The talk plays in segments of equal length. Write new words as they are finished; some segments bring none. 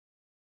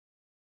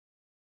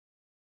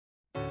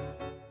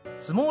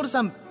スモール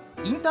さん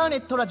インターネ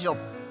ットラジオ。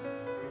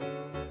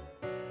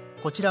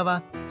こちら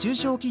は中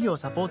小企業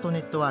サポートネ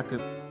ットワーク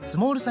ス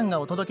モールさん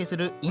がお届けす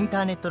るイン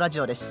ターネットラジ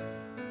オです。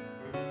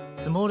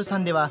スモールさ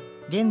んでは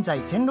現在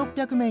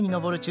1600名に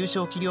上る中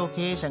小企業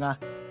経営者が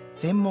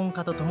専門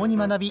家と共に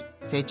学び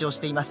成長し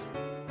ています。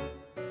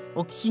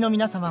お聞きの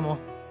皆様も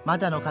ま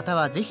だの方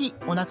はぜひ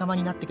お仲間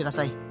になってくだ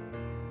さい。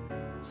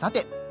さ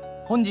て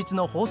本日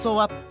の放送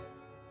は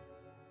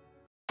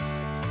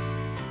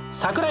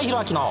櫻井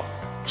宏昭の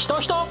ひ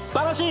とひと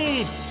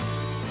話。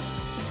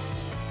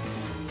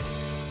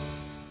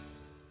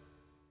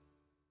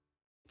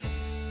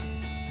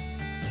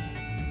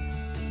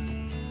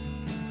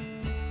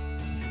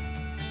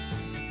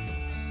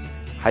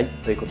はい、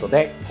ということ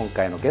で今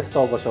回のゲス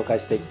トをご紹介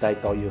していきたい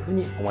というふう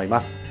に思い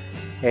ます。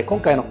今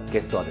回の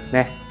ゲストはです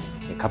ね、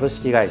株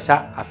式会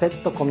社アセ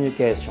ットコミュニ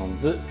ケーション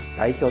ズ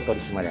代表取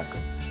締役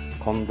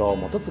近藤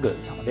元次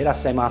様でいらっ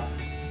しゃいます。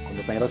近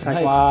藤さん、よろしくお願い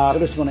します。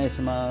よろしくお願い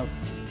しま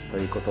す。と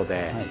いうこと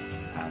で、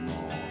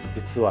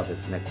実はで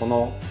すね、こ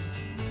の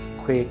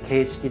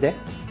形式で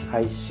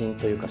配信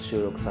というか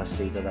収録させ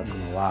ていただく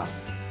のは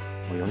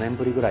もう4年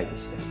ぶりぐらいで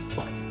して、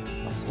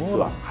実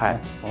は、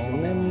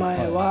4年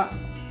前は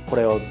こ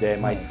れで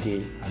毎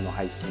月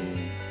配信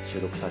収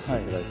録させ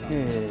ていただいてたんで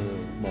すけど、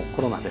もう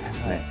コロナでで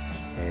すね、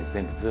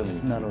全部 Zoom に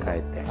切り替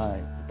えてい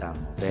た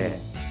ので、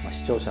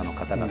視聴者の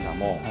方々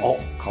も、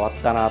変わっ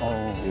たなと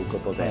いうこ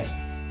とで、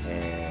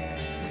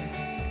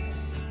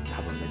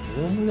多分ね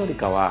Zoom より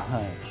かは、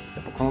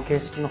やっぱこの形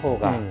式の方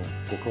が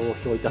ご好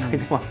評いただい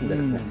てますんで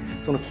ですね、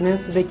その記念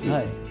すべき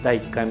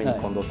第1回目に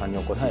近藤さんに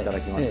お越しいただ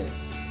きまして、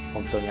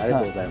本当にありが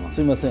とうございます。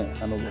すみません、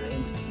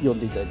呼ん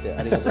でいただいて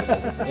ありがとうござい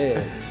ます。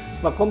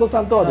近藤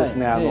さんとはです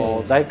ね、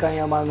代官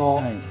山の、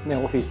オ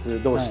フィ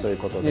ス同士という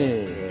こと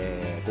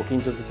で、ご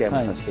近所付き合い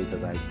もさせていた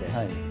だい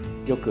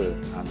て、よく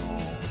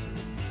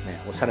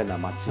おしゃれな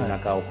街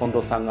中を近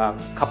藤さんが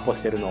闊歩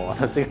してるのを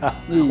私が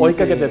追い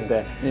かけてっ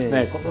て「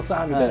近藤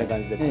さん」みたいな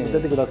感じで「ここ出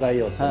てください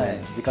よ」ってね、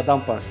直談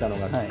判したの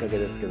がきっかけ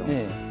ですけども、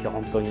今日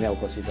本当にねお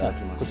越しいただ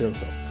きまして、こ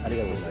ちらこそあり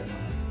がとうござい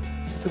ます。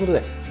ということ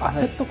でア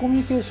セットコミュ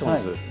ニケーショ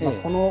ンズ、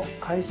この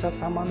会社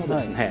様ので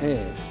す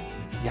ね、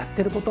やっ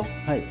てること、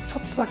ちょ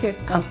っとだけ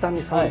簡単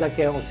にそれだ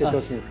け教えて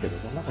ほしいんですけど、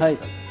どんなことされ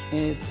て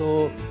るんでし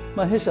ょう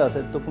か。弊社アセ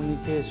ットコミュ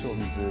ニケーショ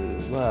ン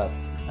ズは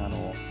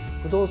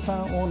不動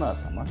産オーナー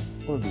様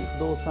および不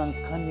動産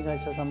管理会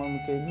社様向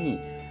けに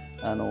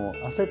ア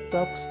セッ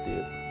トアップスとい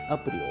うア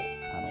プリを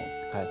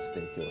開発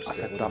提供し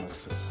ておりま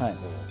す。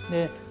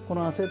でこ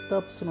のアセットア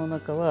ップスの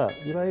中は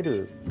いわゆ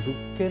る物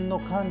件の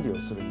管理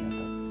をするにあ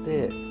たっ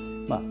て、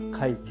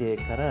会計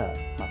から、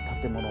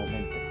建物メ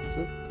ンテナンス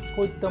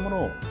こういったも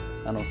のを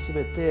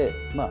全て、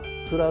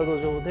クラウ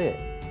ド上で、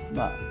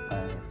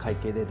会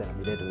計データが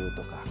見れる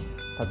と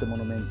か建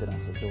物メンテナン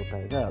スの状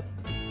態が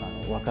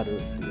分かるっ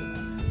ていうよう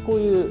なこう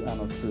いう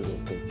ツールを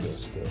提供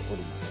しており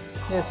ま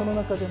す。でその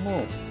中で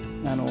も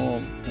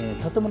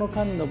建物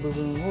管理の部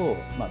分を、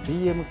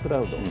BM クラ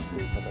ウドという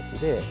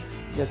形で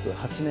約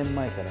8年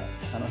前から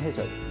弊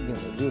社現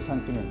在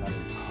13期目になる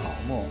んですけれ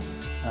ども、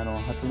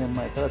8年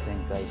前から展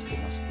開して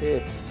まし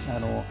て、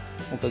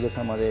おかげ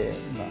さまで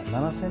今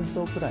7000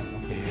棟くらいの、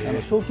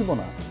小規模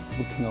な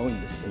物件が多いん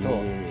ですけど、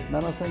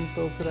7000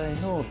棟くらい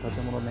の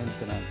建物メン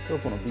テナンスを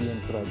この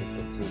BM クラウドと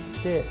通じ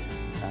て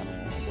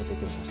ご提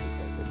供させてい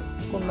ただいて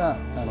いると、こんな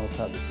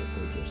サービスを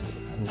提供して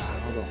いる感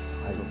じです。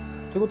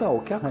ということは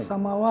お客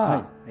様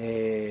は、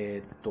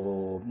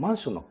マン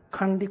ションの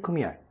管理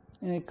組合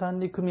管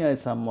理組合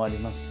さんもあり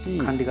ますし、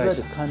管理会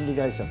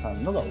社さ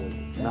んのが多い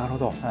ですね。なるほ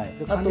ど。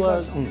あと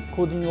は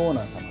個人オー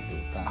ナー様と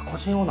いうか、個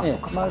人オーナ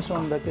ー、マンショ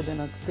ンだけで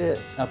なくて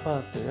アパ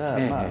ート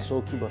や、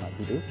小規模な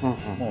ビル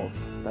も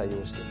対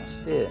応してまし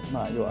て、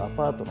要はア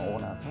パートのオ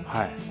ーナーさん、こ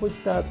ういっ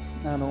た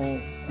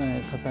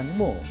方に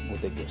もご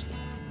提供してい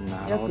ます。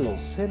約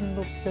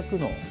1600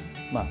の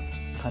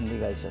管理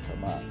会社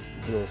様、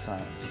不動産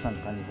資産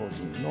管理法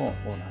人の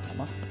オーナー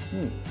様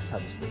にサー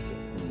ビス提供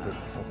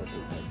させてい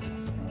ただいてま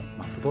すね。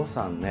不動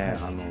産ね、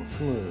住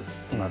む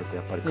となると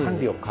やっぱり管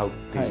理を買うっ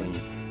ていうふうに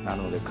な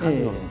るので、管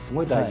理のす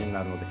ごい大事に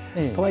なるの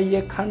で、とはい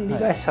え管理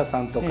会社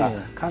さんとか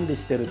管理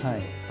してる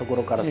とこ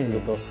ろからする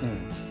と、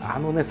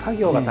作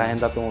業が大変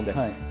だと思うんで、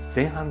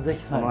前半ぜ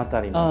ひそのあた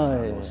り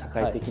の社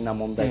会的な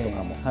問題と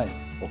かも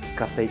お聞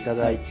かせいた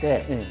だい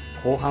て、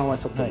後半は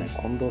ちょっとね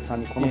近藤さ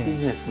んにこのビ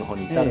ジネスの方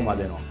に至るま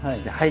での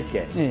背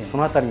景、そ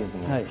のあたりに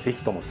もぜ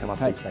ひとも迫っ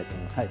ていきたいと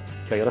思います。今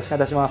日はよろしくお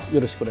願いします。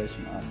よろしくお願いし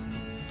ます。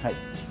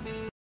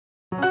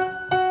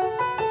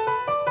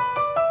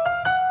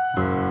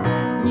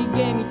逃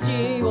げ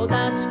道を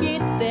断ち切っ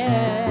て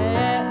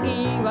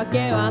言い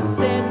訳は捨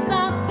て去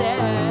って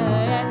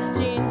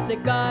新世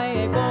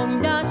界へこぎ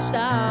出し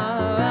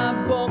た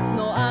僕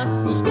の明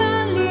日に光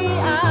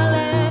あ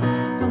れ、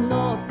可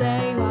能性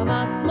は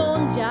待つも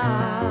んじゃ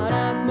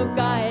なく迎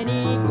え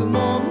に行く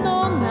も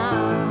の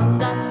なん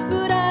だ。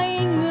フラ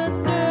イング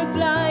するく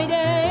らいで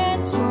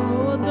ちょ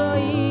うど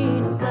い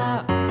いの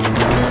さ。ご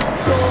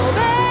め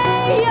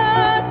んや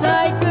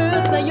退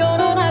屈な世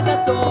の中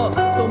と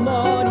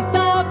共に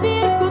錆び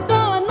ること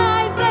は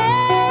ないぜ。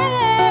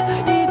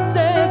一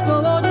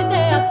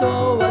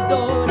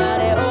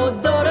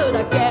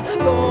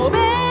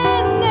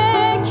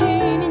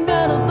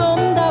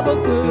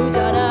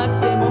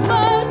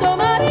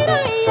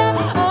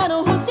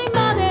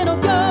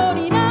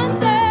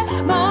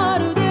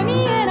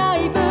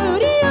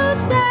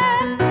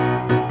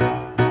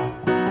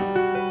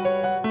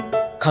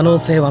可能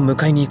性は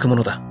迎えに行くも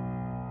のだ。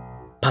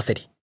パセ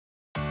リ。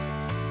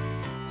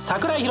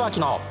櫻井宏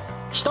明の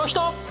ひとひ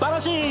と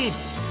話。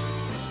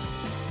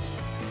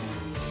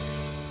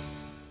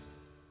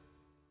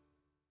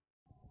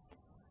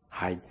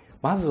はい、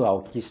まずは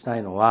お聞きした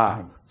いの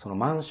は、その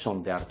マンショ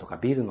ンであるとか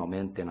ビルの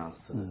メンテナン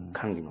ス、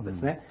管理ので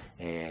すね、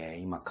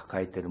今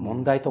抱えている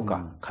問題と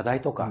か、課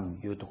題とか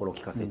いうところを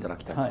聞かせていただ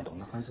きたいんですが、どん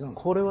な感じなんです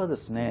か？これはで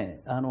す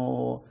ね、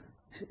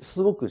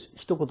すごく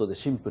一言で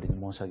シンプルに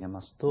申し上げ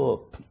ます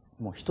と、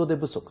もう人手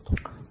不足と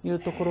いう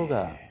ところ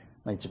が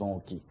一番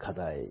大きい課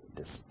題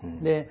です。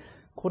で、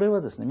これ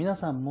はですね、皆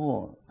さん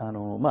も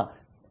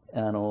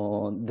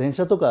電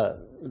車とか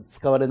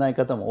使われない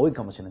方も多い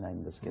かもしれない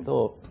んですけ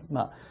ど、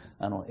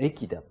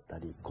駅だった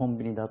りコン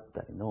ビニだっ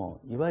たり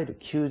のいわゆる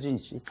求人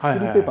誌、フリ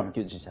ーペーパーの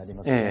求人誌あり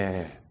ますよ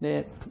ね。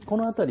で、こ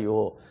のあたり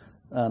を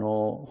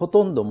ほ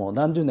とんどもう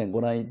何十年ご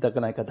覧いただ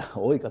かない方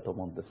が多いかと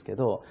思うんですけ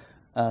ど、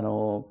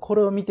こ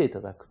れを見ていた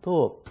だく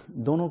と、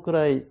どのく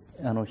らい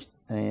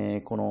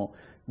この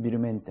ビル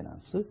メンテナ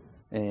ンス、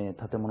建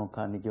物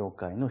管理業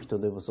界の人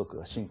手不足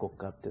が深刻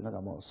かっていうの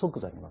がもう即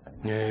座に分かり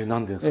ます。な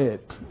んでです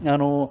か？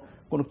こ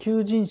の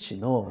求人誌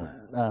の、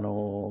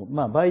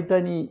媒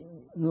体に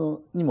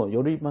も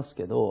よります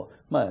けど、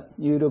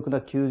有力な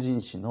求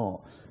人誌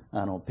の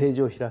ペー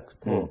ジを開く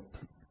と、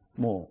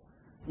も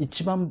う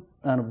一番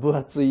分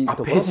厚いと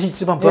ころ。ページ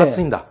一番分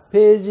厚いんだ。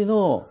ページ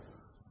の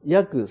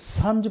約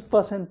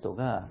 30%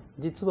 が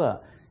実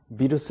は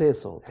ビル清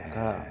掃と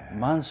か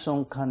マンショ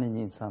ン管理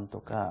人さん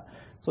とか、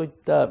そういっ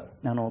た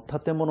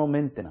建物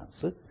メンテナン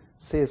ス、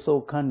清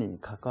掃管理に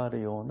関わる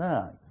よう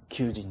な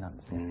求人なん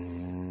ですよ。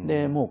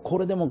で、もうこ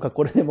れでもか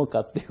これでもか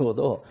っていうほ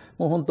ど、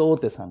もう本当大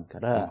手さんか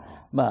ら、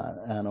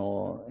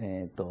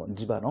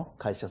地場の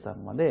会社さ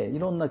んまでい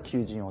ろんな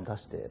求人を出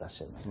していらっ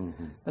しゃいます。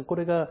こ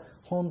れが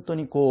本当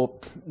に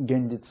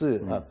現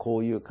実、こ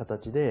ういう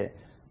形で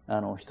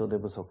人手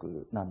不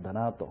足なんだ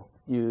なと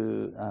い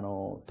う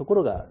とこ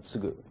ろがす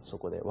ぐそ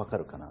こでわか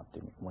るかなと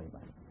いうふうに思いま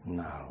す。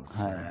なるほどで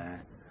す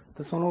ね。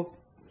で、その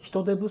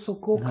人手不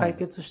足を解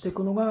決してい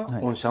くのが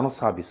御社の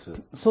サービス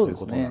という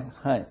ことなんで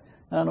すか？そうです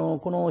ね。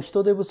この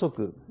人手不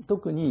足、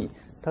特に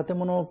建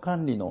物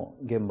管理の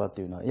現場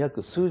というのは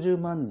約数十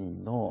万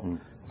人の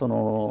そ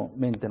の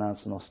メンテナン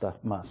スのスタッフ、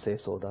清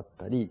掃だっ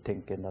たり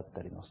点検だっ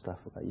たりのスタッ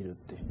フがいるっ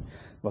ていう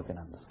わけ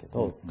なんですけ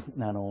ど、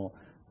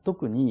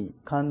特に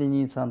管理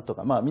人さんと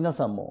か、皆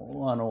さん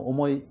も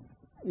思い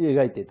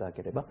描いていただ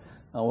ければ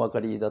お分か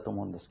りだと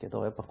思うんですけ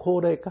ど、やっぱ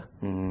高齢化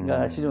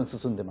が非常に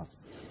進んでます。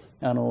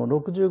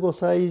65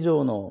歳以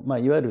上の、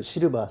いわゆるシ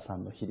ルバーさ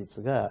んの比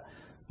率が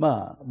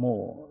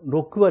もう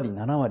6割、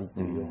7割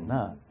というよう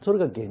な、それ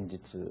が現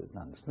実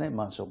なんですね、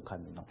マンション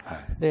管理の。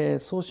で、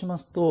そうしま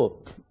す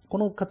と、こ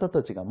の方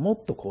たちがも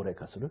っと高齢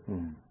化する。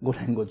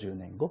5年後、10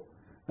年後。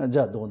じ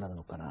ゃあどうなる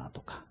のかな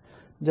とか。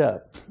じ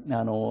ゃ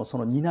あ、そ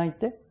の担い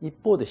手、一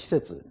方で施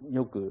設、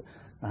よく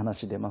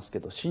話出ますけ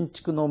ど、新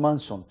築のマン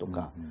ションと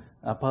か、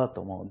アパー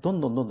トもど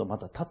んどんま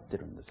た建って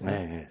るんです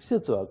ね。施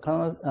設は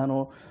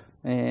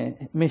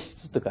滅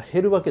失というか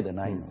減るわけで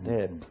ないの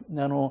で、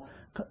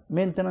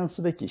メンテナンス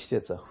すべき施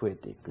設は増え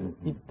ていく。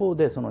一方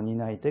でその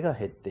担い手が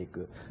減ってい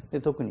く。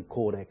で、特に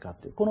高齢化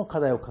という、この課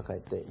題を抱え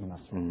ていま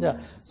す。じゃあ、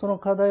その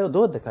課題を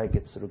どうやって解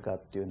決するかっ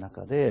ていう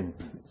中で、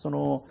そ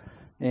の、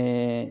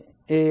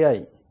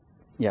AI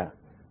や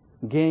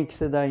現役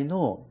世代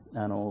の、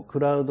ク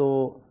ラウ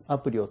ドア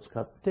プリを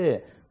使っ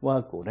てワ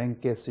ークを連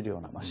携するよ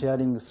うな、シェア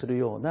リングする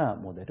ような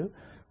モデル。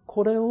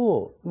これ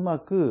をうま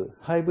く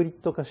ハイブリッ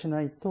ド化し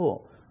ない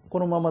と、こ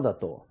のままだ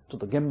とちょっ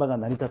と現場が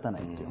成り立たな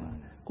いというような、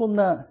こん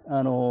な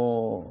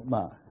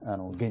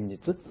現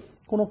実、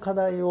この課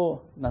題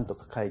をなんと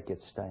か解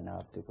決したい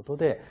なということ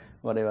で、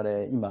我々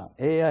今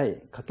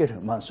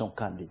AI× マンション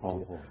管理と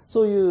いう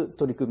そういう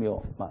取り組み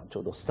をち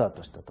ょうどスター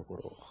トしたとこ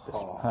ろで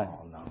す。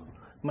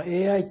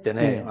AI って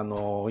ね、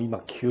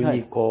今急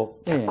に脚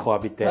光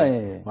浴び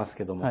てます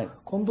けども、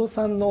近藤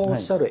さんのおっ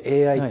しゃる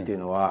AI っていう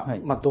のは、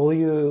どう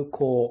いう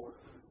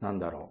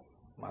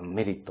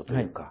メリットと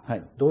いうか、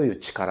どういう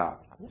力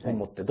を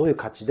持ってどういう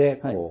価値で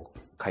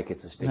解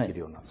決していける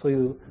ような、そうい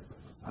う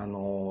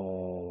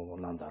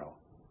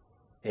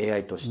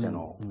AI として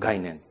の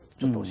概念、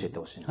ちょっと教えて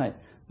ほしいんです。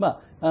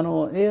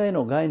AI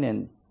の概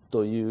念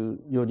という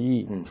よ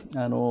り、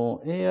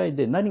AI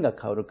で何が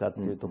変わるかって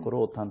いうとこ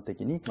ろを端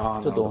的にちょ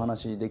っとお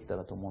話できた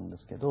らと思うんで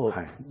すけど、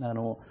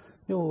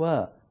要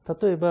は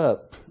例えば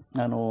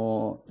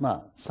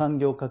産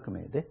業革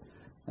命で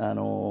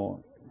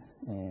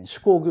手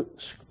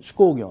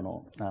工業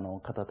の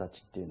方た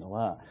ちっていうの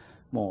は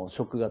もう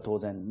職が当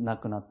然な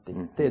くなって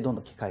いって、どん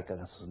どん機械化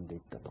が進んでい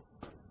ったと。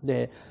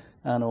で、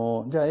じゃ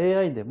あ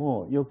AI で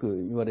もよ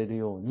く言われる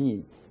よう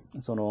に、い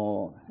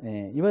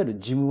わゆる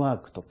事務ワー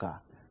クと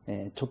か、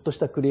ちょっとし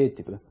たクリエイ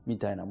ティブみ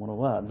たいなもの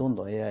はどん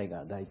どん AI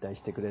が代替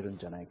してくれるん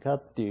じゃないか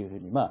っていうふう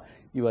に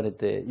言われ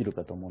ている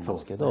かと思うんで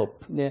すけど、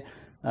で、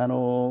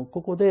こ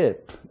こ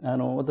で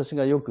私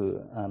がよ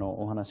く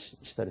お話し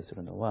したりす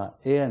るのは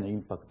AI のイ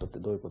ンパクトって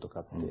どういうこと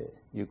かって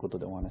いうこと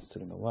でお話しす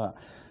るのは、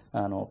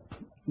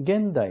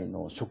現代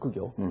の職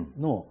業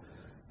の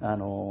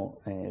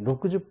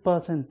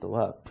60%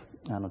 は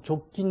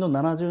直近の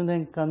70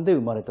年間で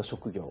生まれた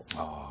職業。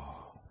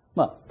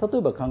まあ、例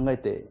えば考え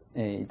て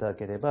いただ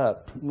けれ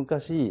ば、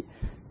昔、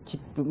切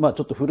符、まあ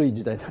ちょっと古い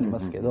時代になりま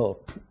すけ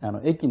ど、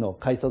駅の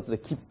改札で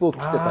切符を切っ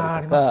てたりとか、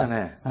ありました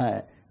ね。は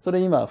い。それ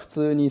今普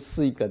通に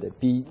スイカで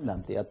ピーな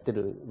んてやって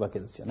るわけ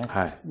ですよね。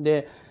はい。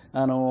で、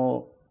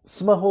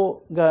スマ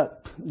ホが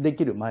で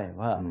きる前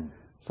は、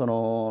スマ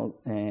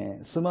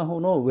ホ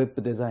のウェ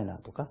ブデザイナ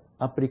ーとか、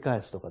アプリ開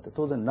発とかって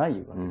当然な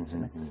いわけですよ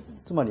ね。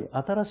つまり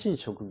新しい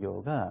職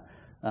業が、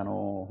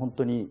本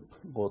当に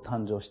こう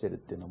誕生してるっ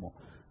ていうのも、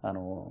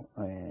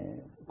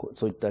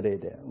そういった例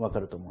でわ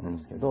かると思うんで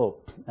すけど、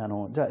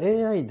じゃあ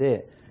AI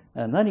で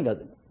何が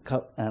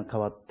変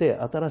わって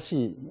新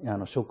しい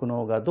職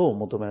能がどう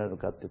求められる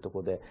かっていうとこ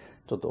ろで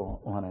ちょっと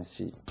お話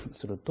し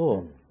する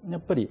と、や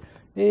っぱり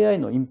AI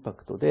のインパ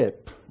クトで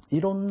い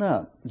ろん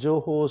な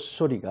情報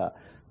処理が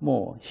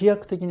もう飛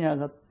躍的に上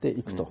がって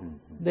いくと。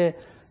で、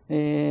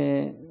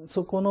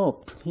そこ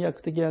の飛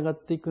躍的に上がっ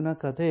ていく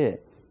中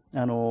で、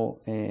代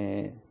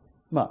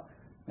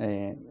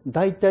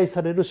替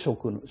される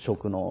職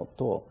能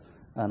と、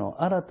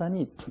新た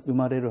に生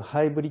まれる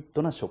ハイブリッ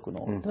ドな職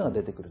能というのが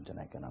出てくるんじゃ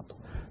ないかなと。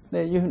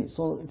で、いうふうに、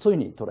そういうふう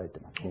に捉えて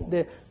ます。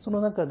で、その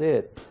中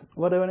で、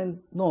我々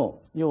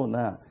のよう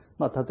な、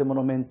建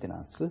物メンテ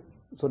ナンス、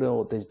それ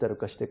をデジタル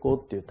化していこ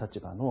うっていう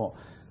立場の、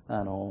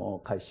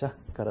会社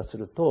からす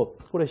ると、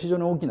これ非常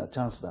に大きなチ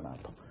ャンスだな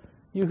と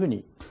いうふう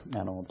に、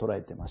捉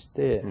えてまし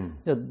て、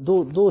じゃあ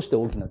どうして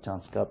大きなチャ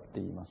ンスかって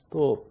言います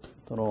と、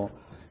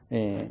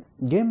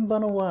現場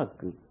のワー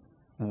ク、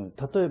例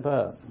え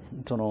ば、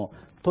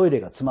トイ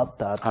レが詰まっ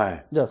た、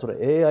じゃあそ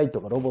れ AI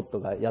とかロボット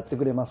がやって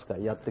くれますか、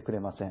やってく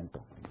れません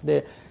と。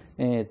で、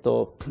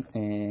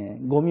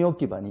ゴミ置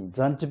き場に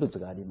残置物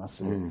がありま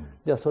す。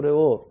じゃあそれ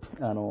を、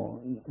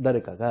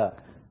誰かが、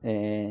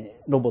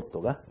ロボッ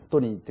トが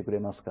取りに行ってくれ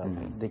ますか、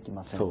でき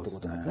ませんってこ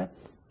となんですね。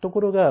とこ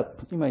ろが、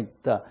今言っ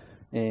た、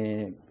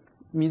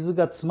水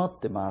が詰まっ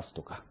てます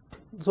とか、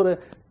それ、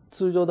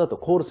通常だと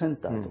コールセン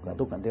ターとか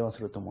どっかに電話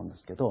すると思うんで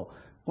すけど、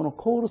この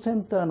コールセ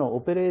ンターのオ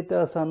ペレー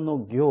ターさんの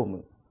業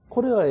務、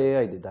これは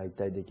AI で代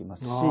替できま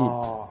すし、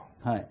は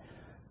い。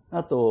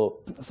あ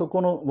と、そ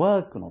このワ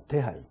ークの手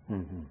配。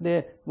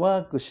で、ワ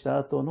ークした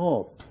後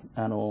の、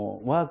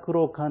ワーク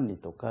ロー管理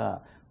と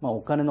か、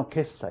お金の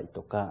決済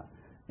とか、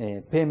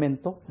ペイメン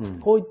ト、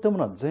こういったも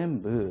のは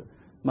全部、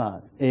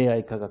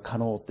AI 化が可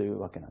能という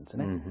わけなんです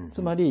ね。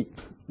つまり、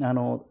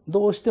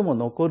どうしても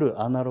残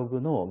るアナログ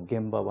の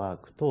現場ワー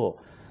クと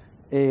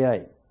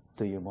AI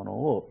というもの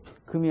を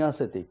組み合わ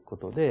せていくこ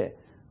とで、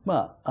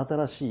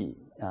新しい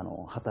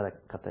働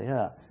き方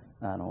や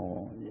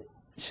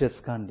施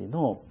設管理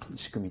の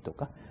仕組みと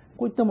か、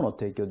こういったものを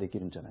提供でき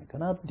るんじゃないか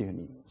なっていうふう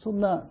に、そん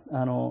な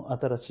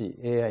新し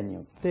い AI に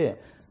よって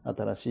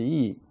新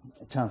しい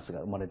チャンス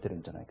が生まれてる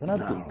んじゃないかな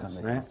というふうに考え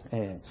てます。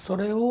そ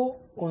れ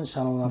を御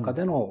社の中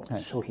での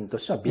商品と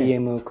しては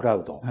BM クラ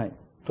ウド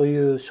と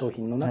いう商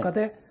品の中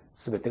で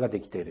全てがで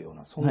きているよう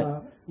な、そん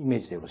なイメー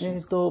ジでよろしいで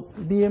すか。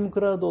BM ク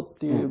ラウドっ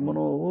ていうも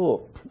の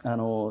を、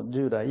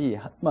従来、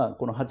こ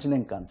の8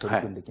年間取り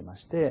組んできま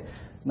して、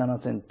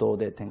7000棟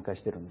で展開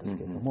してるんです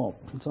けれども、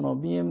その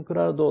BM ク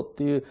ラウドっ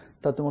ていう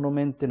建物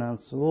メンテナン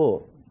ス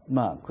を、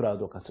クラウ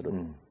ド化する。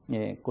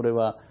これ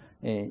は、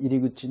入り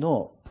口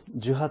の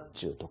受発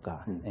注と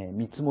か、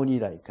見積もり依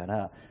頼か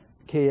ら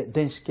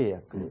電子契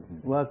約、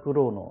ワーク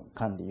ローの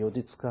管理、予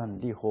実管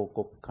理、報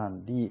告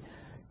管理、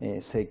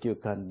請求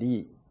管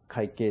理、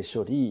会計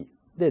処理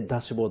でダ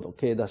ッシュボード、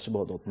経営ダッシュ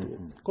ボードっていう、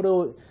これ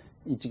を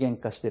一元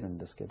化してるん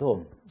ですけ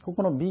ど、こ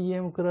この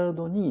BM クラウ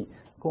ドに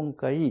今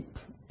回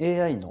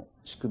AI の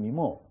仕組み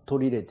も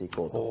取り入れてい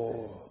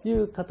こうとい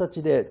う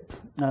形で、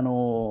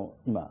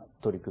今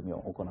取り組みを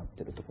行っ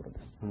ているところ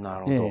です。な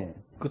るほど。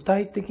具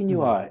体的に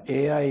は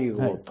AI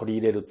を取り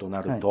入れると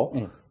なると、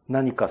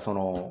何かそ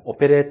のオ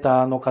ペレー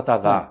ターの方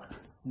が、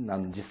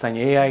実際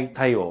に AI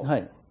対応、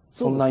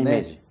そんなイメ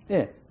ージ。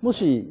も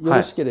しよ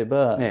ろしけれ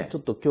ば、ちょ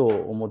っと今日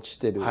お持ちし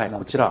ている、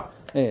こちら、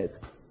こ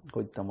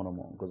ういったもの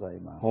もござい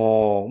ます。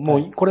も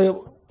うこれ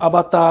ア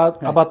バタ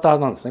ー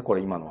なんですね、こ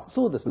れ今のは。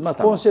そうです。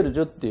コンシェル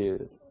ジュってい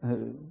う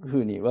ふ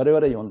うに我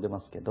々呼んでま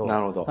すけど。な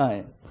るほど。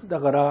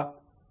だから、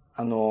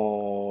い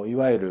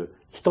わゆる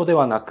人で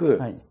はなく、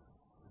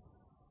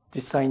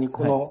実際に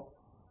この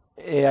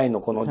AI の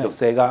この女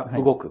性が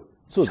動く。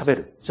喋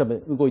る。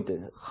動いて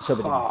喋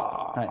り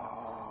ます。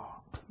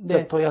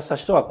で、問い合わせた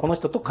人はこの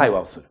人と会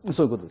話をする。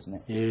そういうことです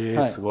ね。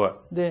すごい。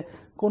で、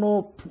こ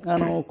の、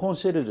コン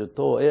シェルジュ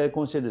と、AI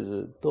コンシェルジ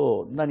ュ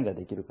と何が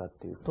できるかっ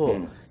ていうと、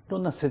いろ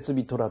んな設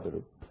備トラ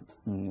ブ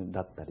ル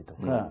だったりと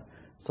か、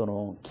そ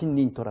の、近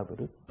隣トラブ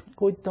ル、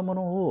こういったも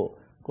のを、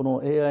こ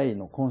の AI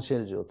のコンシェ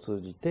ルジュを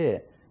通じ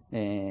て、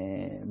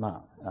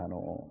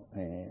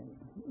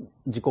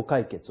自己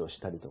解決をし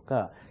たりと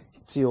か、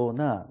必要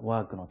な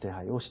ワークの手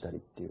配をしたりっ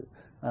ていう、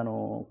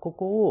こ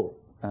こを、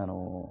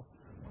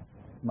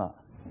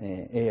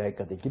AI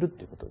化できるっ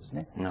ていうことです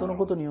ね。その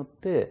ことによっ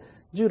て、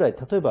従来、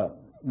例えば、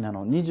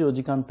24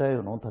時間対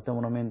応の建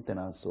物メンテ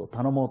ナンスを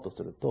頼もうと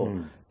すると、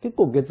結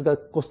構月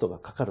額コストが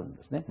かかるん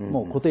ですね。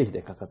もう固定費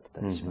でかかって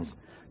たりします。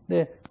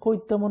で、こうい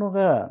ったもの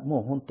が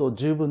もう本当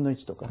10分の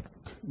1とか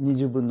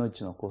20分の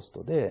1のコス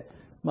トで、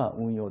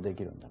運用で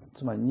きるんだ。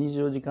つまり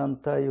24時間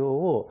対応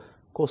を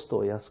コスト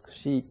を安く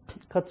し、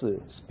か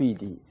つスピー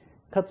ディー、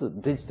かつ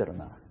デジタル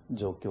な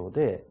状況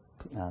で、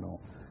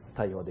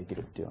対応でき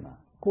るっていうような、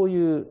こう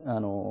いう、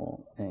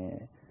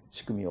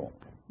仕組みを、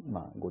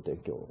ご提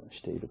供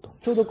していると。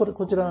ちょうど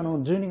こちら、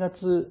12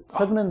月、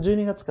昨年の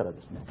12月から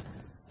ですね、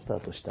スター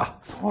トした。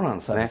そうなん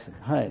ですね。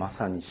はい。ま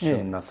さに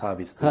旬なサー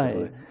ビスと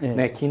いうことで、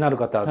ね、気になる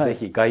方はぜ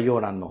ひ概要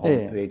欄のホ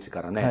ームページ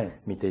から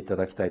ね、見ていた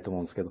だきたいと思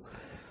うんですけど、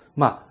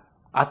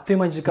あっという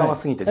間に時間は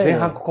過ぎて、前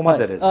半ここま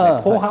でです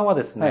ね、後半は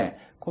ですね、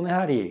このや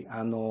はり、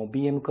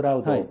BM クラ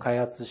ウドを開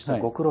発した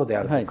ご苦労で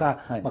あると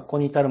か、ここ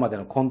に至るまで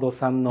の近藤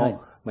さん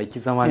の生き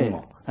様に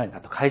も、あ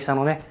と会社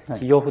のね、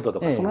企業風土と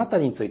か、そのあた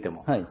りについて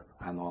も、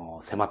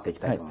迫っていき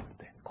たいと思います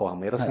ので、後半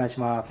もよろしくお願いし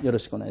ます。よろ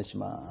しくお願いし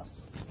ま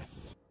す。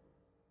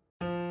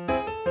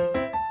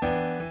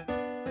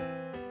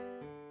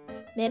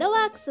メロワ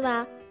ークス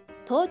は、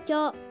東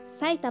京、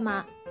埼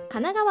玉、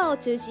神奈川を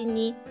中心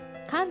に、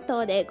関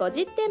東で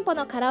50店舗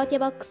のカラオケ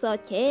ボックスを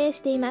経営し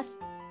ています。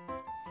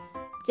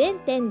全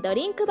店ド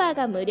リンクバー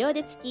が無料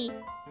でつき、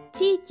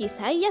地域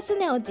最安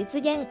値を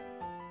実現。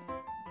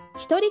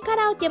一人カ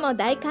ラオケも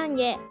大歓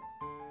迎。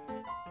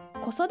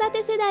子育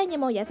て世代に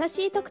も優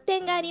しい特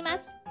典がありま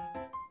す。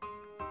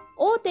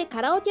大手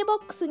カラオケボ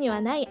ックスに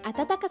はない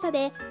温かさ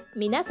で、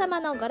皆様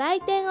のご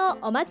来店を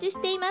お待ち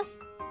しています。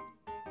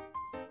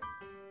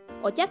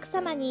お客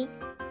様に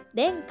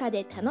廉価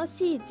で楽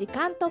しい時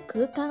間と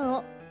空間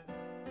を。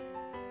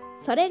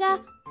それが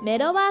メ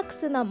ロワーク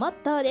スのモッ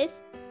トーで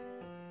す。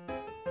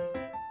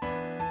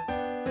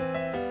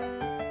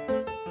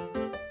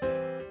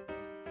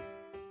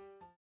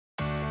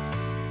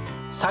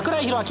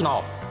櫻井宏明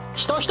の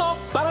ひとひと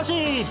話。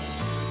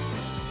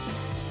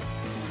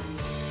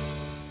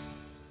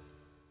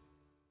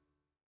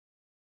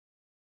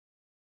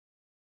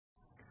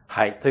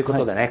はい。というこ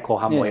とでね、後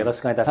半もよろし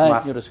くお願いいたし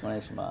ます。よろしくお願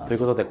いします。という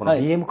ことで、この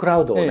BM クラ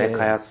ウドをね、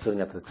開発する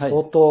にあたって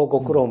相当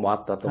ご苦労もあ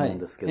ったと思うん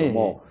ですけど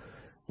も、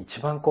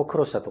一番苦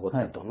労したところ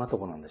ってどんなと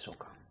ころなんでしょう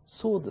か？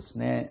そうです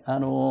ね。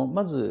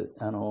まず、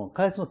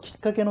開発のきっ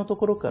かけのと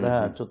ころか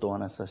らちょっとお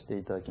話しさせて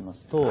いただきま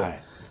すと、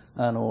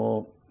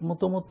も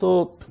とも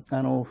と、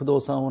不動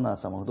産オーナー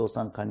様、不動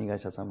産管理会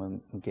社様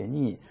向け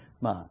に、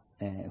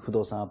不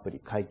動産アプリ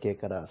会計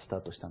からスタ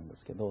ートしたんで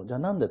すけど、じゃあ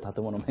なんで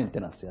建物メンテ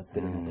ナンスやって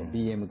るのと、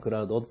BM ク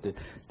ラウドって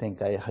展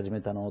開始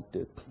めたのって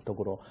いうと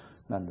ころ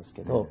なんです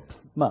けど、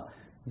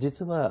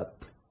実は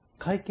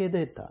会計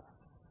データ、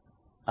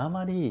あ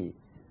まり、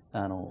オ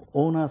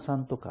ーナーさ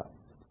んとか、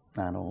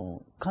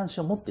関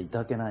心を持っていた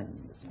だけない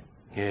んですね。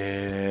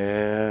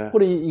こ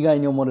れ意外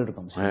に思われる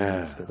かもしれない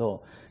んですけ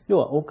ど、要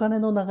はお金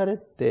の流れっ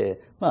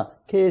て、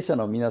経営者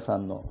の皆さ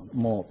んの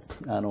も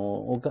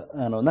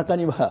中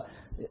には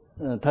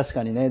確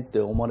かにねって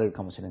思われる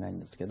かもしれないん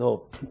ですけ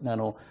ど、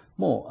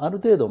もうある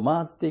程度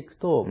回っていく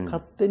と、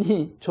勝手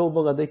に帳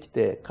簿ができ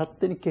て、勝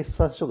手に決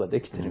算書が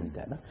できてるみ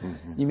たいな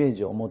イメー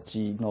ジをお持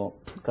ちの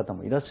方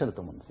もいらっしゃる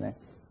と思うんですね。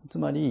つ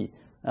まり、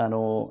不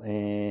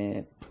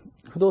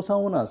動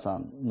産オーナーさ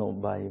んの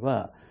場合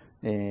は、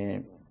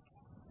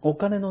お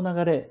金の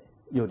流れ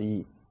よ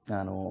り、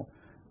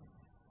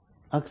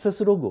アクセ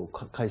スログを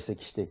解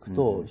析していく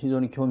と、非常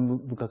に興味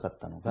深かっ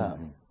たのが、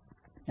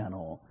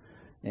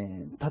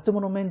建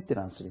物メンテ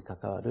ナンスに関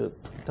わる、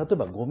例え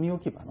ばゴミ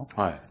置き場の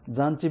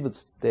残置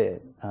物っ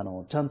て、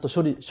ちゃんと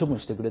処分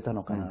してくれた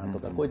のかなと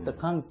か、こういった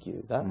緩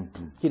急が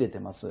切れて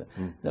ます。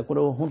こ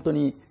れを本当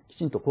にき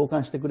ちんと交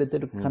換してくれて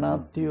るかな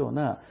っていうよう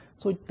な、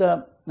そういっ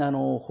た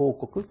報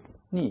告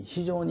に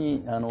非常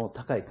に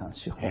高い関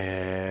心を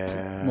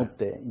持っ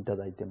ていた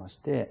だいてまし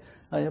て、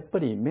やっぱ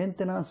りメン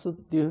テナンスっ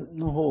ていう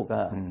の方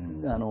が、オ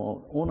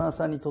ーナー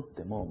さんにとっ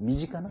ても身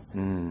近な、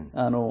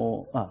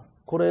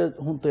これ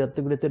本当やっ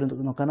てくれてる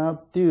のかな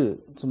っていう、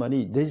つま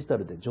りデジタ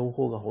ルで情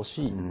報が欲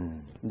しい、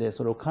で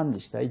それを管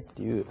理したいっ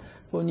ていう、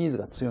こういうニーズ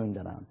が強いん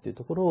だなっていう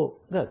ところ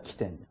が起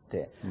点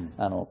で、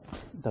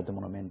建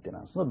物メンテ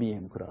ナンスの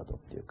BM クラウドっ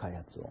ていう開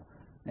発を、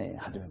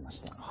始めまし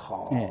た。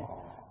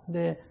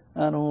で、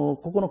こ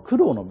この苦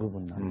労の部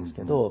分なんです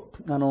けど、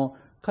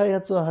開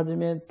発は始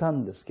めた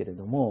んですけれ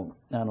ども、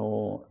じゃあ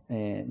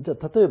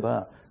例え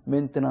ばメ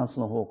ンテナンス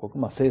の報告、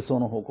清掃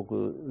の報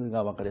告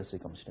が分かりやすい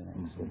かもしれない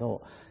んですけ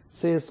ど、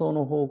清掃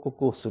の報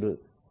告をす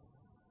る。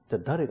じゃ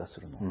あ誰が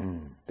するの、っ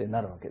て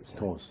なるわけですね。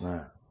そうです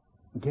ね。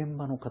現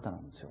場の方な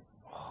んですよ。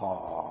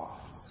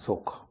そ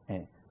うか。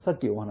さっ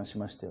きお話し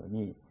ましたよう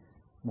に、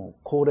もう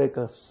高齢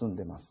化が進ん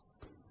でます。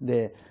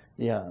で、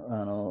いや、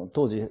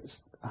当時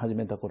始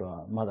めた頃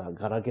はまだ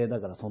ガラケーだ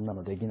からそんな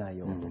のできない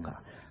よと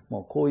か、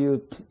もうこうい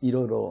うい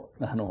ろいろ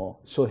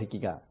障壁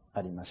が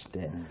ありまし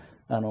て、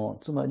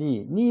つま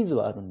りニーズ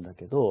はあるんだ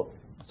けど、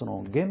そ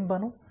の現場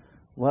の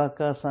ワー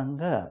カーさん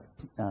が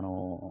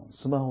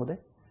スマホで、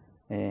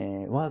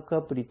ワーク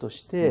アプリと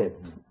して、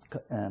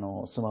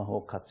スマホ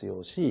を活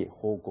用し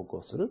報告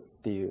をするっ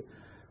ていう、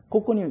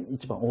ここに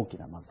一番大き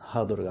なまず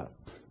ハードルが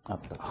あっ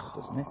たというこ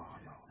とですね。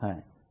は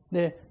い。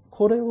で、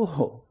これ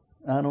を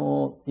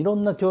いろ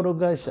んな協力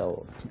会社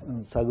を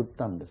探っ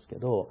たんですけ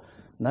ど、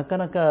なか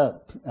なか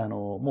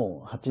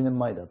もう8年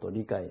前だと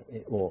理解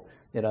を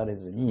得られ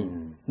ずに、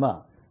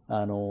ま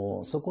あ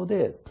そこ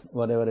で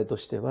我々と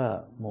して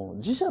はもう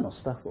自社の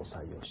スタッフを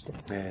採用して、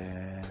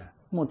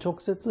もう直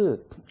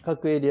接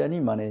各エリア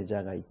にマネージャ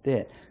ーがい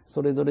て、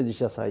それぞれ自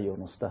社採用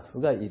のスタッフ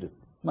がいる。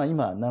まあ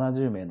今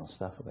70名のス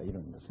タッフがいる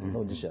んですけ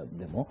ど、自社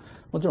でも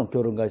もちろん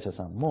協力会社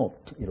さんも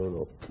いろい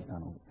ろ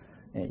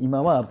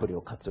今はアプリを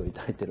活用い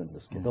ただいてるんで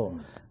すけど、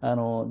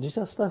自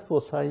社スタッフ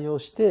を採用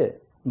し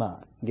て、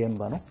まあ現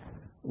場の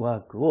ワー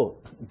ク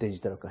をデ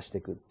ジタル化して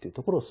いくっていう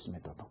ところを進め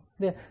たと。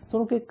で、そ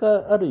の結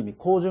果ある意味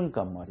好循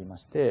環もありま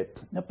して、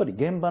やっぱり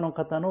現場の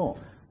方の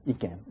意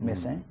見、目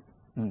線、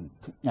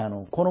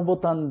このボ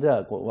タンじ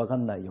ゃ分か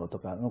んないよと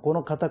か、こ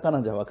のカタカ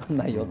ナじゃ分かん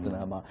ないよっていうの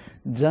は、まあ、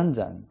じゃん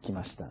じゃん来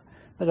ました。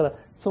だから、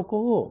そ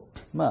こを、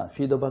まあ、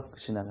フィードバック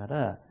しなが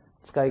ら、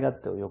使い勝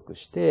手を良く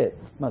して、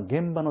まあ、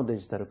現場のデ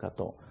ジタル化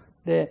と、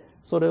で、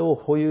それを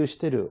保有し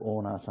ているオ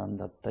ーナーさん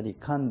だったり、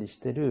管理し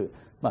ている、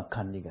まあ、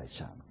管理会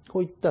社、こ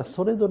ういった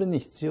それぞれに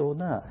必要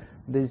な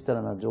デジタ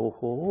ルな情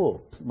報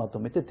をまと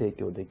めて提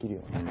供できる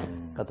ような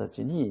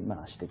形に、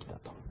まあ、してきた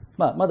と。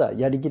まあ、まだ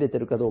やりきれて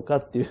るかどうか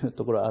っていう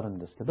ところはあるん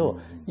ですけど、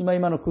今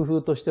の工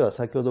夫としては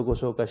先ほどご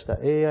紹介した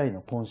AI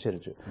のコンシェル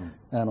ジ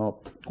ュ。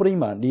これ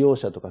今利用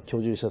者とか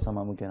居住者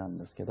様向けなん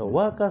ですけど、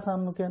ワーカーさ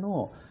ん向け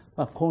の、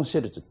まあ、コンシ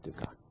ェルジュっていう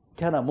か、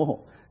キャラ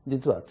も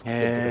実は作って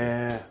ると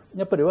です。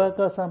やっぱりワー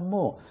カーさん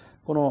も、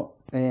この、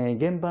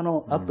現場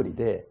のアプリ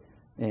で、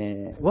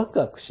ワク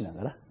ワクしな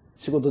がら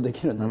仕事で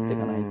きるようになってい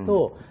かない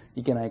と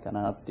いけないか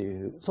なって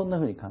いう、そんな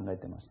ふうに考え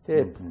てまし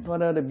て、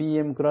我々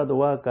BM クラウド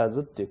ワーカー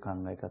ズっていう考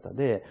え方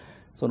で、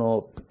そ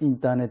のイン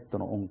ターネット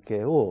の恩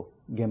恵を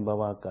現場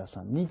ワーカー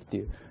さんにって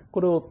いう、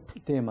これを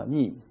テーマ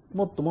に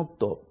もっともっ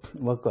と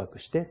ワクワク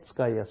して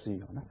使いやすい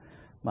ような、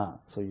まあ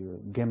そういう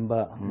現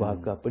場ワー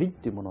クアプリっ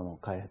ていうものの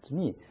開発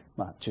に、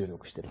まあ注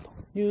力している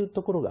という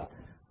ところが、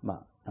ま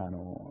あ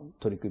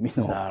取り組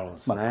みの、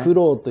まあ、苦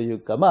労という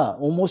か、まあ、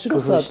面白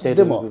さ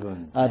でも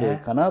ある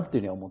かなとい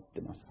うふうに思っ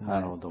てます。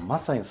なるほど。ま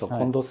さにそう、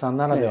近藤さん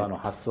ならではの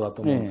発想だ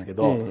と思うんですけ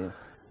ど、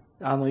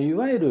い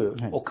わゆる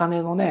お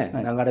金のね、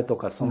流れと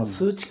か、その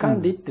数値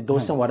管理ってどう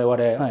しても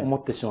我々思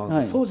ってしまうんです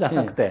けど、そうじゃ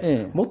なく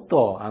て、もっ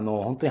と、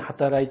本当に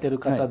働いてる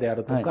方であ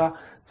るとか、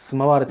住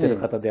まわれてる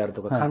方である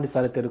とか、管理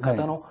されてる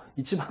方の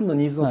一番の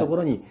ニーズのとこ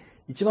ろに、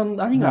一番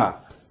何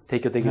が提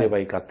供できれば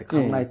いいかって考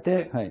え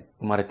て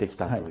生まれてき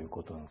たという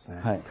ことなんです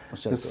ね。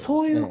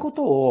そういうこ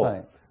とを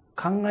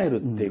考える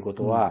っていうこ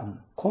とは、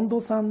近藤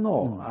さん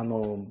の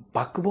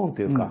バックボーン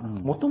というか、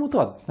もともと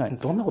は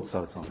どんなことさ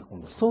れてたんですか？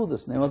そうで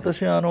すね。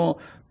私は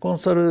コン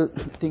サル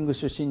ティング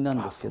出身な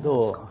んですけ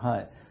ど、は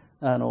い。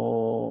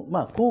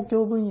まあ公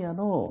共分野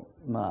の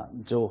まあ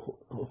情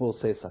報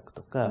政策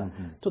とか、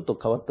ちょっと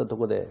変わったと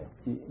ころで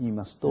言い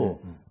ますと、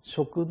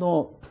食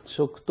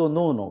と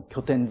脳の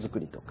拠点づく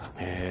りとか、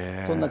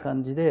そんな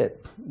感じで、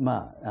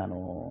まあな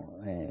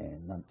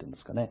んていうんで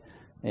すかね、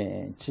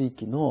地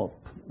域の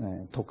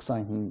特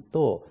産品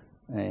と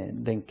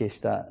連携し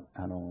た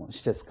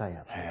施設開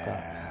発とか、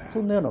そ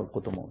んなような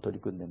ことも取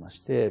り組んでまし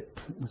て、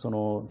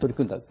取り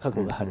組んだ過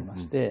去がありま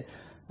して、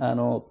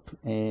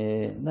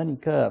何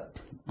か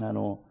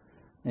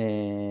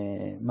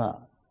ま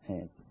あ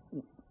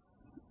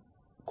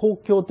公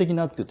共的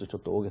なっていうとちょ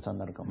っと大げさに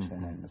なるかもしれ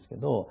ないんですけ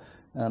ど、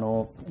イ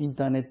ン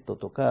ターネット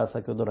とか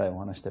先ほど来お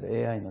話してい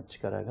る AI の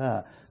力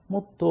がも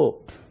っ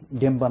と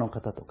現場の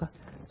方とか、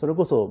それ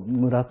こそ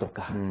村と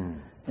か、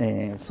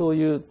そう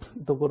いう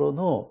ところ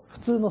の普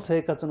通の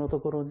生活のと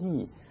ころ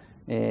に、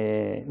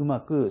うま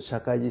く社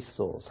会実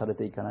装され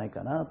ていかない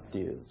かなって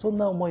いう、そん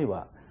な思い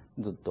は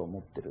ずっと思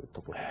ってる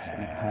ところです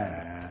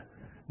ね。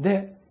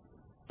で、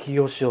起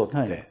業しよう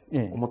っ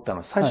て思ったの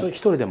は、最初一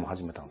人でも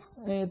始めたんですか？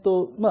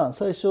まあ、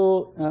最初、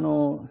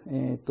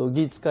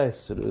技術開発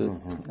する、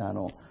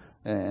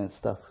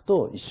スタッフ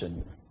と一緒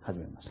に始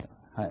めました。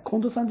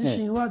近藤さん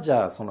自身は、じ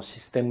ゃあ、その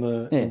システ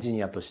ムエンジ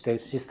ニアとして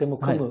システムを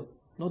組む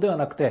のでは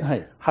なくて、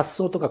発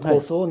想とか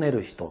構想を練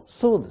る人。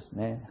そうです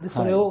ね。で、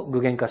それを具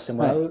現化して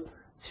もらう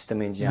システ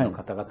ムエンジニアの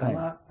方々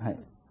が、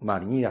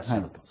周りにいらっしゃ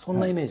ると。そん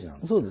なイメージなん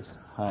ですか？そうで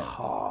す。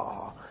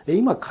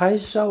今、会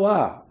社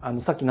は、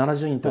さっき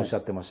70人とおっしゃ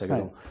ってましたけ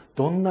ど、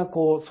どんな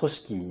組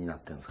織になっ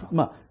てるんですか？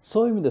まあ、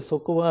そういう意味でそ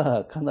こ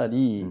はかな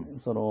り、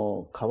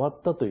変わ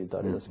ったというと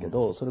あれですけ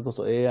ど、それこ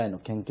そ AI の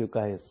研究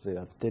開発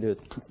やってる、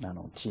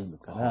チーム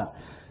から、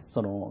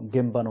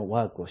現場の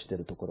ワークをしてい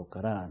るところ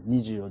から、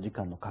24時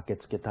間の駆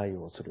けつけ対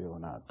応するよう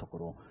なと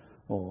こ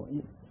ろを、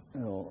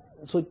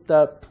そういっ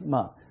た、ま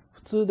あ、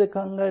普通で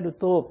考える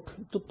と、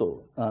ちょっ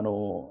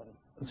と、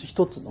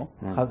一つの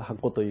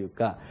箱という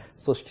か、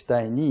組織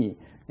体に、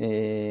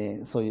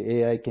そう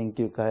いう AI 研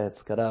究開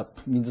発から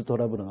水ト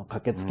ラブルの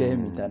駆けつけ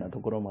みたいなと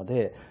ころま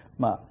で、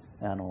ま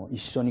あ、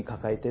一緒に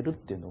抱えてるっ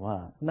ていうの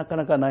は、なか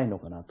なかないの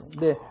かなと。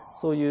で、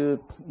そうい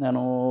う、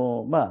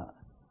まあ、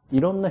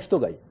いろんな人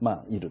が、ま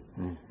あ、いる。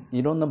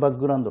いろんなバック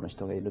グラウンドの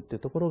人がいるっていう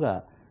ところ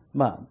が、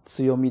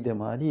強みで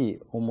もあり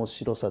面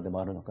白さでも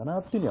あるのかな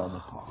っていうふうには思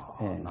ってます。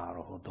な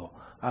るほど。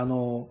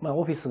オ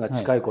フィスが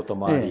近いこと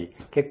もあり、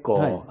結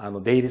構、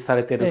出入りさ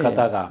れてる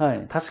方が、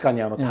確かに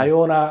多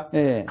様な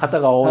方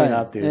が多い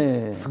なって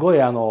いう、すごい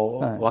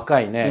若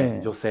いね、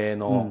女性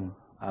の、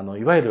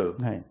いわゆる、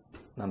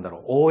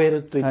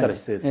OL と言ったら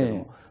失礼ですけど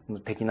も、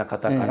的な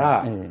方か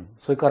ら、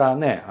それから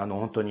ね、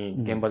本当に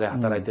現場で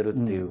働いてるっ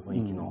ていう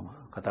雰囲気の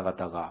方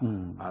々が、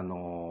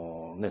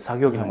作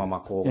業着のまま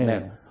こう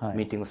ね、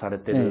ミーティングされ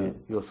て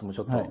る様子もち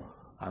ょっと、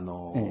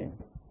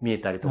見え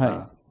たりと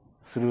か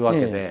するわ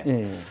け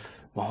で、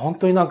本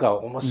当に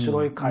面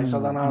白い会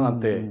社だななん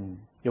て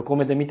横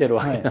目で見てる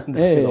わけなん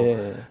ですけど、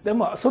で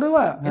もそれ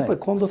はやっぱり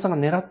近藤さんが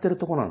狙ってる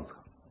ところなんです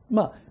か？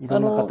いろ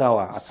んな方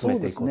は集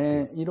めていこうっていう。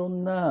そうですね。いろ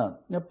んな、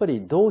やっぱ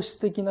り同質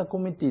的なコ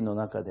ミュニティの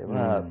中で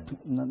は、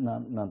な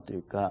んとい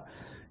うか、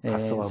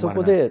そ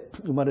こで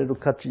生まれる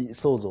価値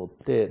創造っ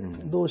て、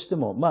どうして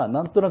も、な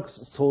んとなく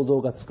想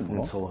像がつく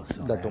もの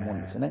だと思う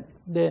んですよね。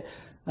で、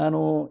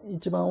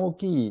一番大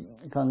きい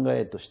考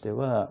えとして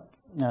は、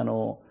現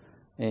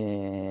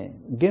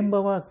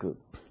場ワーク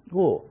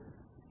を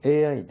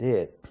AI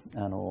で、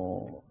AI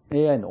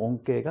の恩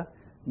恵が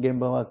現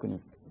場ワーク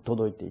に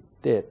届いていっ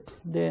て、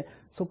で、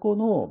そこ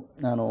の、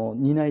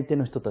担い手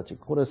の人たち、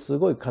これす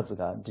ごい数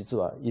が実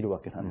はいるわ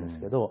けなんで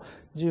すけど、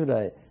従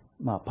来、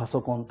パ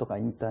ソコンとか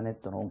インターネッ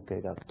トの恩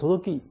恵が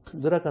届き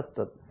づらかっ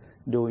た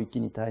領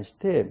域に対し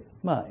て、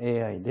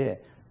AI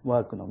で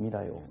ワークの未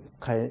来を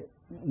変え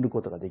る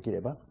ことができれ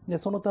ば、で、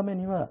そのため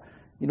には、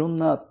いろん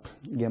な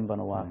現場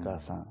のワーカー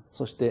さん、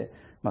そして、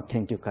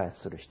研究開発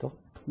する人、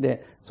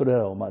で、それ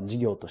らを事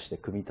業として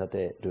組み立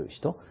てる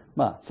人、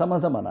様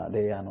々な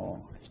レイヤー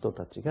の人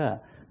たち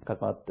が関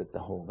わっていった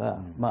方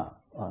が、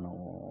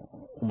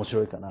面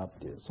白いかなっ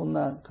ていう、そん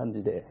な感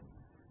じで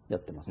や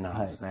ってます。なる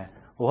ほどですね。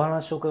お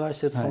話を伺いし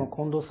てると、その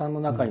近藤さんの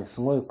中に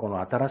すごいこ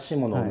の新しい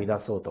ものを生み出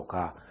そうと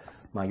か、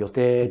予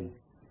定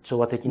調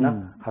和的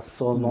な発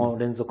想の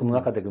連続の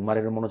中で生ま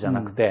れるものじゃ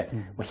なくて、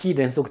非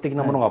連続的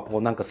なものがこ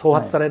う創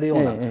発されるよ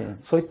うな、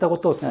そういったこ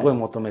とをすごい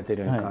求めてい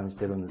るように感じ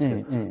てるんですけ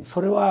ど、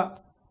それ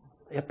は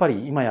やっぱ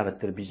り今やられ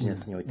てるビジネ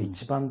スにおいて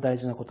一番大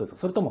事なことですか？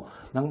それとも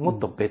もっ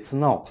と別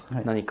の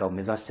何かを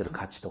目指している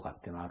価値とかっ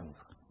ていうのはあるんで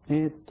すか？い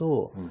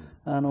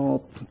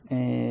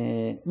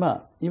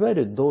わゆ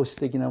る同質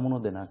的なも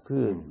のでな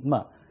く、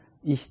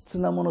異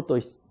質なものと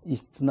異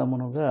質なも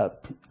のが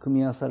組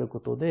み合わさるこ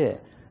とで、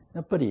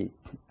やっぱり、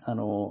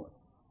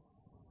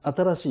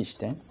新しい視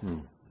点、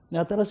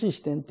新しい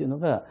視点っていうの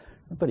が、や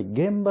っぱり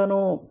現場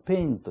のペ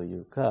インと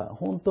いうか、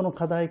本当の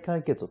課題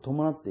解決を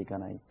伴っていか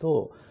ない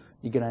と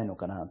いけないの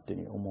かなっていう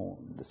ふうに思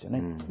うんですよ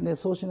ね。で、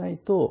そうしない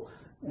と、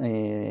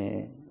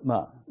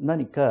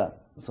何か、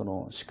そ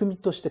の仕組み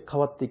として変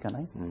わっていか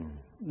ない。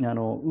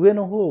上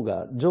の方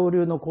が上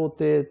流の工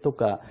程と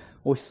か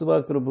オフィスワ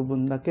ークの部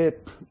分だけ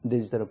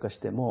デジタル化し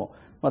ても、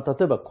例え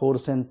ばコール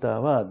センタ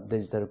ーはデ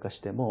ジタル化し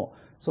ても、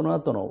その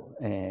後の、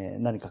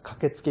何か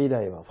駆けつけ依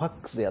頼はファッ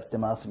クスでやって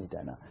ますみ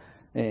たいな。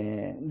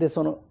で、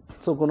そ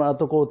この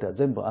後工程は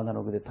全部アナ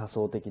ログで多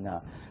層的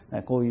な、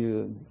こう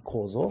いう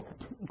構造。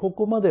こ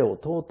こまでを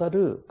トータ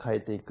ル変え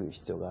ていく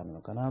必要があるの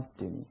かなっ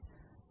ていうふうに。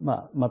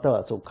また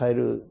はそう変え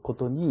るこ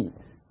とに、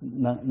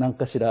何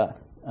かしら、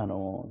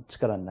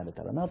力になれ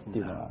たらなって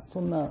いうのは、そ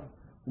んな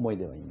思い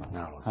ではいます。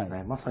なるほどです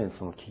ね。まさに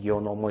その企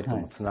業の思いと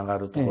もつなが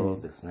るところ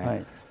です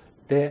ね。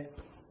で、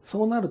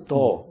そうなる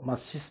と、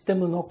システ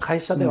ムの会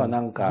社では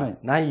な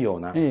いよう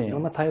な、いろ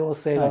んな多様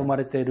性が生ま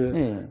れてい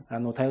る、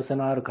多様性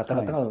のある方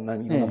々がいろんな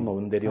ものを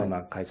生んでいるよう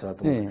な会社だ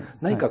と思うんです。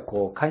何か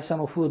こう、会社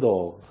の風土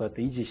をそうやっ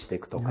て維持してい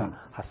くと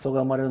か、発想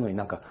が生まれるのに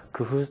工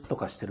夫と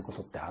かしてるこ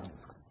とってあるんで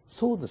すか？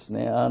そうです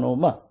ね。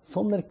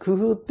そんなに工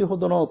夫っていうほ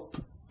どの、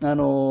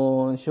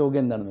表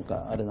現になるの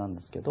かあれなん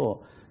ですけ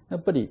ど、や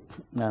っぱり、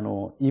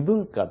異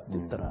文化って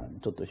言ったら、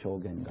ちょっと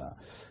表現が、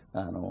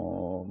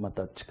ま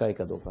た近い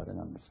かどうかあれ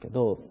なんですけ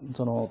ど、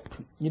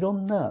いろ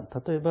んな、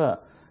例え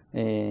ば、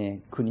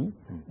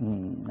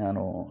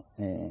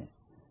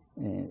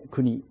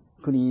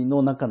国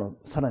の中の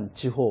さらに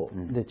地方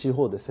で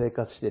生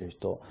活している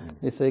人、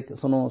で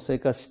その生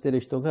活してい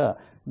る人が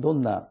ど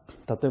んな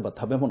例えば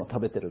食べ物を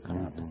食べてるか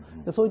なと、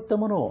でそういった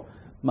ものを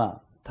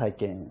体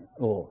験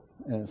を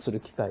する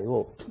機会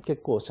を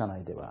結構社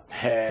内では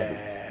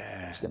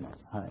してま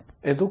す。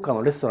どっか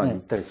のレストランに行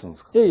ったりするんで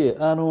すか？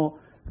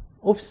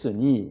オフィス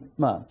に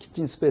キッ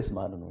チンスペース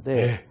もあるの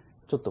で、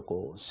ちょっと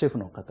こうシェフ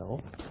の方を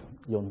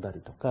呼んだ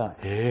りとか、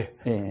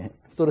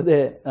それ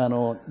でだ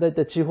い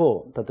たい地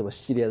方、例えば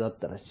シチリアだっ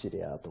たらシチ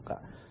リアと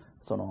か、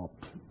その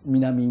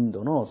南イン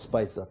ドのス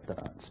パイスだった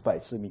らスパイ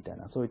スみたい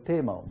な、そういう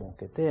テーマを設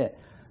けて、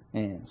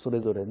そ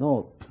れぞれ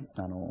の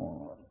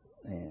ロ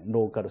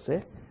ーカル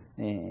性、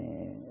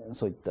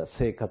そういった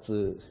生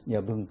活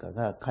や文化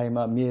が垣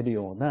間見える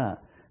ような、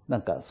な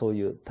んかそう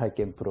いう体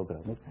験プログラ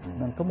ム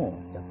なんかも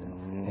やって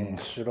ます。面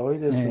白い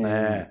です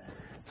ね。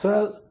それ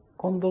は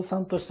近藤さ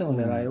んとしての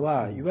狙い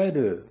は、いわゆ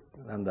る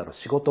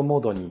仕事モ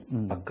ードに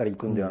ばっかり行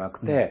くんではな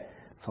くて、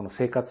その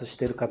生活し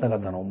ている方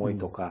々の思い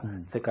とか、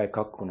世界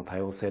各国の多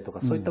様性と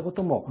か、そういったこ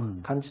とも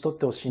感じ取っ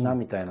てほしいな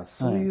みたいな、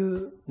そうい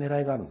う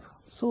狙いがあるんですか？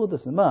そうで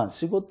すね。まあ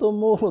仕事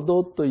モー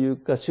ドという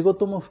か、仕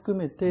事も含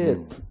めて、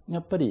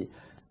やっぱり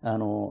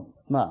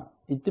まあ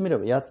言ってみれ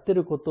ばやって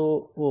ること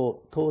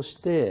を通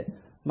して、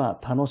ま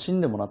あ楽し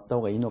んでもらった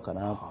方がいいのか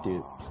なってい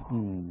う。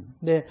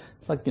で、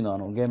さっきの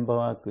現場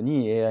ワーク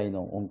に AI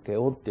の恩恵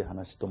をっていう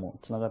話とも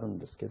つながるん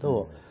ですけ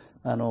ど、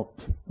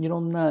いろ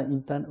んな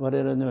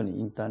我々のように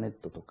インターネッ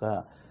トと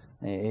か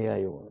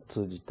AI を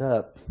通じ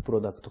たプ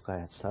ロダクト開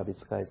発、サービ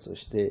ス開発を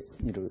して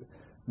いる、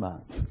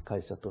まあ、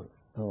会社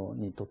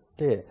にとっ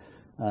て、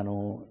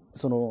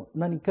その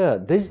何か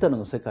デジタル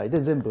の世界で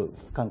全部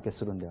関係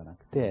するんではな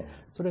くて、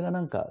それがな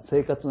んか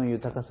生活の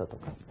豊かさと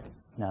か、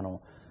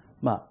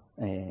ま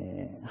あ、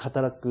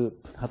働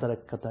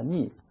き方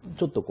に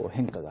ちょっとこう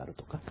変化がある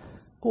とか、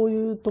こう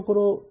いうとこ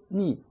ろ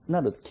に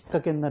なるきっ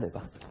かけになれ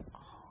ばっ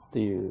て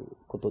いう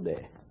こと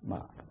で、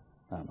ま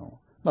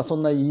あそ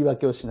んな言い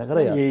訳をしなが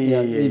らい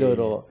ろい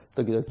ろ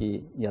時々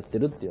やって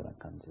るっていうような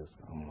感じです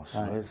か。面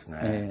白いです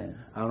ね。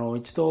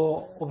一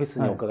度オフィス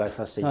にお伺い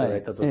させていただ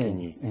いた時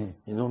に、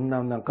いろん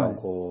ななんか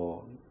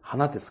こう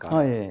花です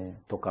か、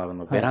とか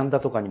ベランダ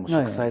とかにも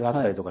植栽があっ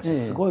たりとかして、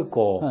すごい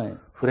こう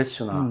フレッ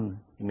シュな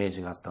イメー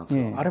ジがあったんです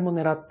けど、あれも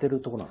狙ってる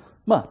ところなんですか？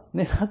まあ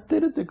狙って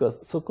るというか、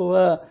そこ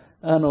は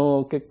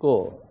結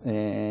構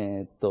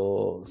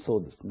そ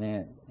うです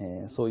ね、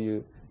そうい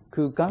う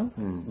空間、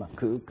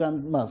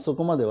まあそ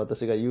こまで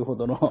私が言うほ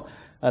どの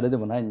あれで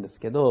もないんです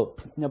けど、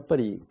やっぱ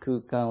り空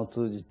間を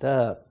通じ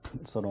た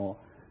その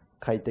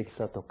快適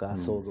さとか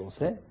創造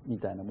性み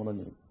たいなもの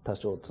に多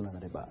少つなが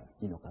れば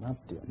いいのかなっ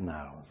ていう。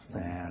なるほどです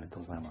ね。ありがとう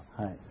ございます。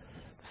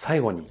最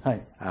後に、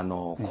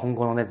今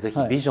後のね、ぜひ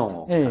ビジョン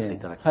を聞かせてい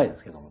ただきたいんで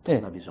すけども、ど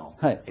んなビジョンを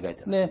描いていらっし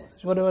ゃいますで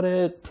しょうか？我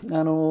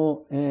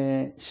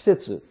々、施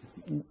設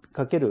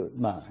かける、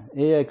まあ、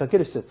AI かけ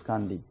る施設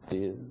管理って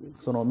いう、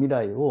その未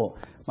来を、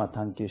まあ、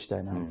探求した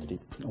いなと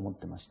思っ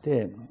てまし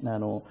て、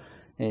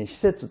施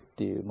設っ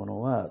ていうも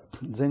のは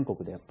全国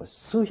でやっぱり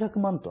数百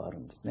万棟ある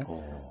んですね。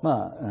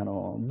まあ、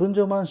分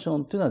譲マンショ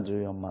ンっていうのは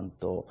14万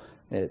棟、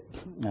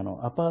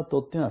アパー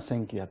トっていうのは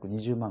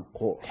1920万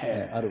戸、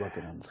あるわ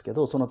けなんですけ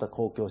ど、その他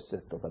公共施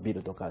設とかビ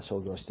ルとか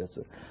商業施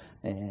設、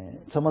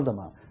様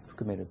々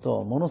含める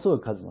とものすご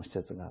い数の施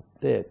設があっ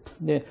て、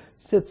で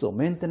施設を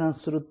メンテナン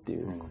スするって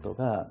いうこと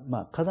が、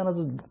まあ、必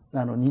ず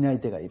担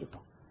い手がいると、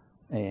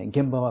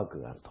現場ワー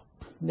クがあると。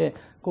で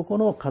ここ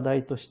の課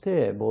題とし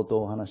て冒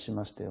頭お話しし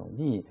ましたよう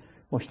に、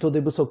もう人手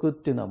不足っ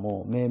ていうのは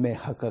もう明々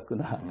白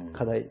々な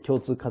課題、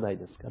共通課題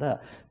ですか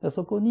ら、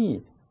そこ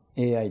に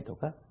AI と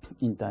か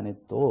インターネッ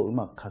トをう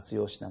まく活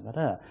用しなが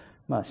ら、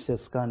まあ、施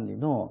設管理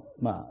の、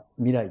まあ、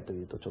未来と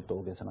いうとちょっと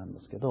大げさなんで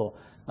すけど、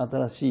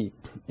新し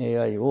い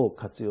AI を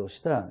活用し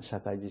た社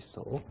会実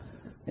装を、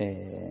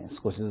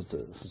少しず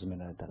つ進め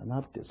られたらな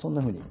っていう、そん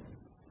なふうに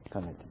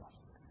考えていま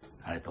す。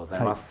ありがとうござ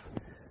います。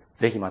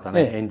ぜひまた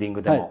ね、エンディン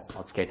グでも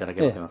お付き合いいただけ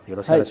ればと思います。よ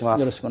ろしくお願いします。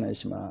よろしくお願い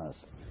しま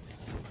す。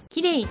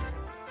綺麗、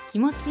気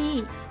持ちい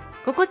い、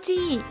心地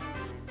いい、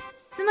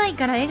住まい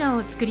から笑顔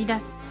を作り出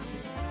す。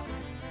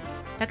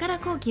宝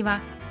工機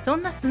はそ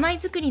んな住まい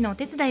づくりのお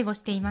手伝いを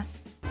していま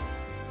す。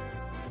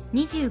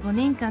25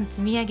年間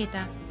積み上げ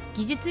た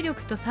技術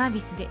力とサー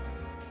ビスで、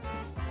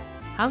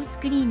ハウス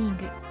クリーニン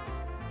グ、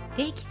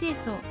定期清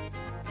掃、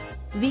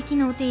植木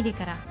のお手入れ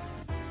から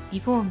リ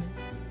フォーム、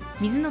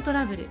水のト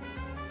ラブル、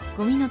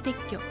ゴミの撤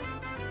去、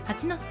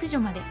蜂の駆除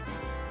まで、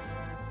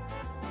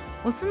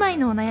お住まい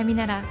のお悩み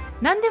なら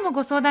何でも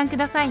ご相談く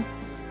ださい。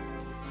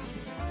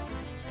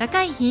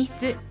高い品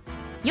質、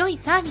良い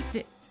サービ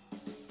ス、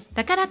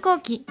宝工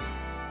機。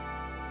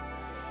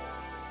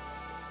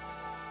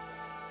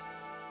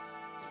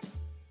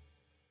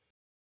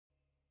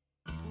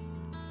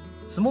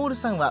スモール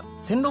3は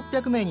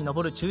1600名に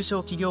上る中小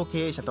企業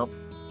経営者と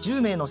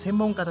10名の専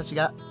門家たち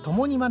が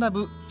共に学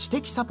ぶ知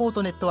的サポー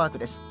トネットワーク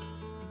です。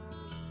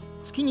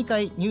月2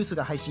回ニュース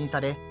が配信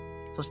され、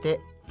そして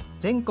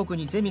全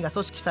国にゼミが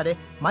組織され、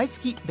毎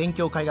月勉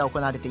強会が行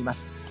われていま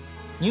す。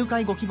入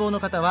会ご希望の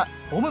方は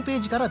ホームペ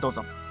ージからどう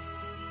ぞ。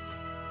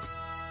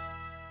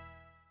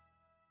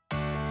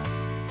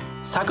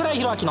櫻井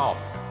宏明の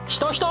ひ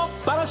とひと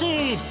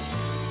話。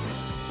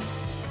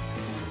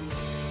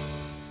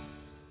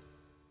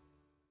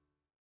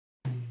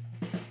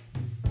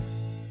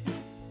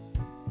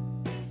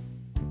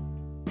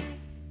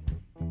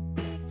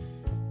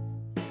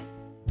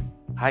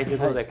はい、という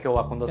ことで今日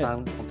は近藤さ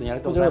ん、本当にあり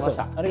がとうございまし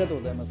た。ありがとう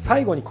ございます。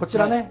最後にこち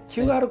らね、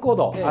QR コー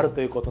ドあると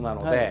いうことな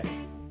ので、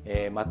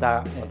ま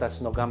た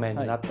私の画面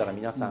になったら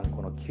皆さん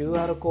この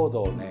QR コー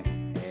ドを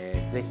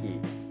ね、ぜひ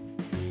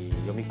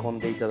読み込ん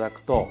でいただ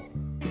くと、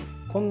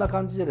こんな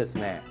感じでです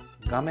ね、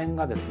画面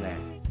がですね、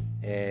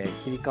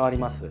切り替わり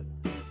ます。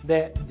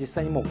で、実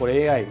際にもうこ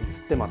れ AI 映っ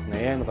てます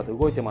ね。AI の方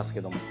動いてます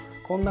けども、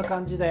こんな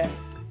感じで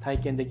体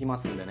験できま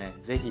すんでね、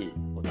ぜひ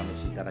お試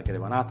しいただけれ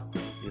ばなと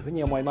いうふう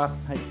に思いま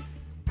す。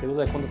という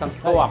ことで近藤さん、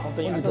今日は本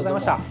当にありがとうございま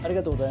した。あり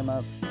がとうござい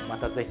ます。ま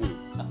たぜひ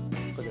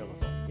こちらこ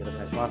そよろしくお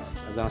願いします。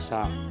ありがとうございまし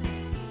た。